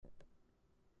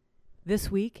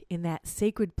This week, in that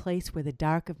sacred place where the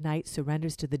dark of night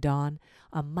surrenders to the dawn,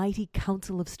 a mighty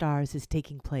council of stars is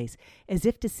taking place, as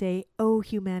if to say, O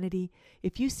humanity,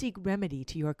 if you seek remedy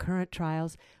to your current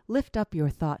trials, lift up your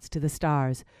thoughts to the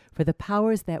stars, for the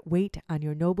powers that wait on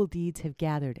your noble deeds have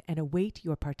gathered and await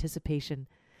your participation.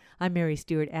 I'm Mary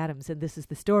Stewart Adams, and this is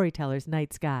the Storyteller's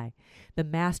Night Sky. The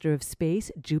master of space,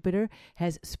 Jupiter,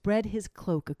 has spread his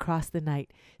cloak across the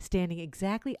night, standing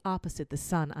exactly opposite the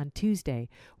sun on Tuesday,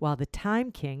 while the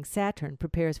time king, Saturn,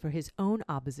 prepares for his own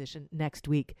opposition next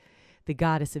week. The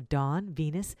goddess of dawn,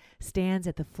 Venus, stands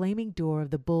at the flaming door of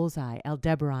the bullseye,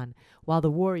 Aldebaran, while the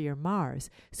warrior Mars,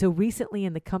 so recently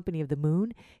in the company of the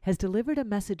moon, has delivered a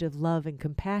message of love and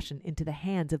compassion into the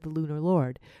hands of the lunar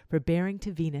lord for bearing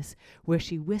to Venus, where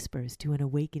she whispers to an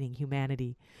awakening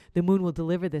humanity. The moon will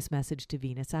deliver this message to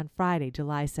Venus on Friday,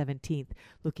 July 17th,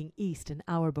 looking east an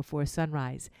hour before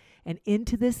sunrise. And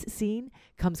into this scene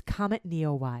comes Comet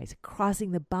Neowise,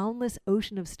 crossing the boundless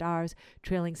ocean of stars,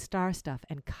 trailing star stuff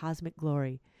and cosmic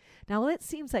glory. Now, while it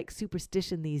seems like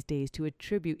superstition these days to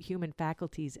attribute human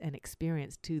faculties and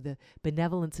experience to the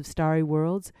benevolence of starry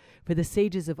worlds, for the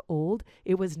sages of old,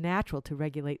 it was natural to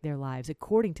regulate their lives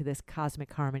according to this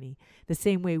cosmic harmony, the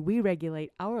same way we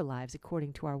regulate our lives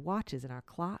according to our watches and our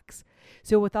clocks.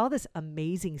 So with all this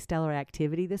amazing stellar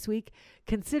activity this week,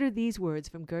 consider these words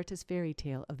from Goethe's fairy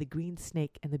tale of the green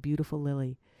snake and the beautiful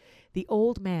lily. The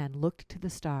old man looked to the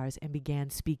stars and began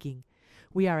speaking.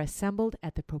 We are assembled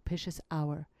at the propitious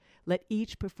hour. Let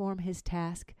each perform his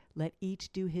task, let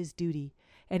each do his duty,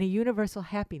 and a universal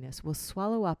happiness will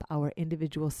swallow up our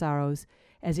individual sorrows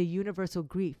as a universal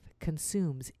grief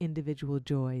consumes individual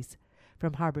joys.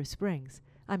 From Harbor Springs,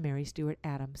 I'm Mary Stewart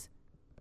Adams.